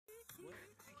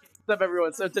What's up,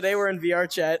 everyone? So today we're in VR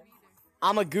chat.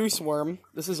 I'm a goose worm.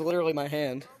 This is literally my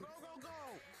hand.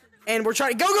 And we're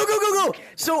trying to go!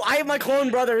 So I have my clone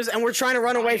brothers, and we're trying to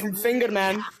run away from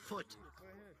Fingerman.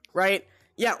 Right?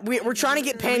 Yeah, we're trying to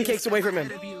get pAnCaKeS away from him.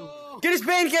 Get his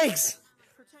pAnCaKES!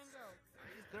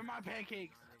 They're my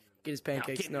pancakes. Get his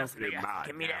pAnCaKES. No.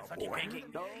 Give me that fucking pancake.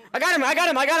 I got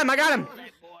him!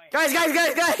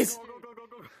 Guys!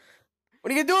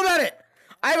 What are you gonna do about it?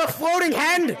 I have a floating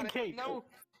hand! No.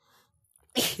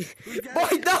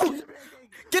 Boy, no!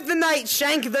 Get the knight!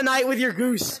 Shank the knight with your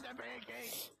goose!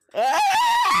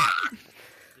 Ah!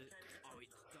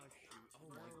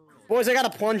 Boys, I got a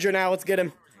plunger now. Let's get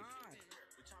him.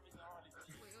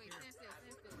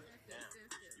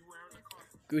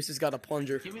 Goose has got a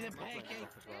plunger. Give me the pancake.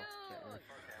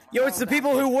 Yo, it's the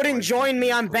people who wouldn't join me.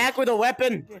 I'm back with a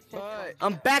weapon.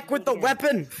 I'm back with the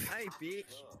weapon. Hey, bitch.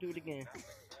 Do it again.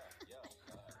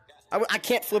 I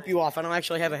can't flip you off. I don't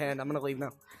actually have a hand. I'm gonna leave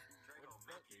now.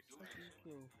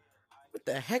 What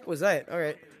the heck was that?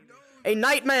 Alright. A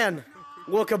nightman!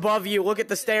 Look above you. Look at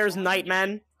the stairs,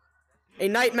 nightman. A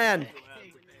nightman.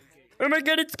 Oh my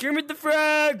god, it's Kermit the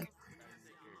Frog!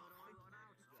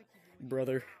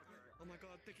 Brother. Oh my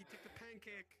god, Dickie took the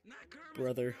pancake. Not Kermit.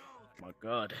 Brother. Oh my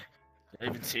god. I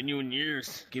haven't seen you in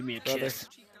years. Give me a Brother. kiss.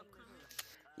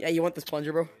 Yeah, you want this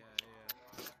plunger, bro?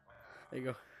 There you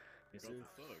go.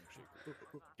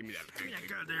 Give me that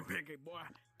goddamn pancake, boy.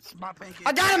 It's my pancake.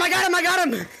 I got him! My pancake.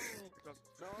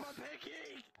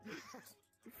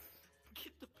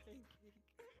 Get the pancake.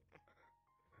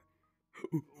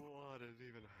 What is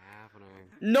even happening?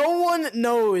 No one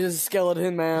knows,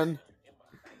 Skeleton Man.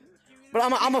 But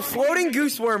I'm a floating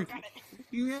goose worm.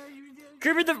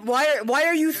 Kermit the why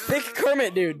are you thick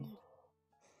Kermit, dude?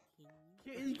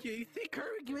 You think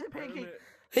Kermit? Give me the pancake.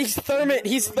 He's Thermit.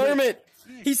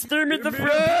 He's Thermit the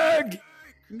Frog.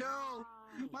 No,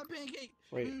 my pancake.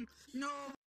 Wait. No.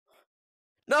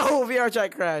 No, VR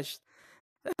chat crashed.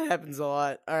 That happens a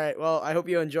lot. Alright, well, I hope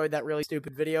you enjoyed that really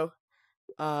stupid video.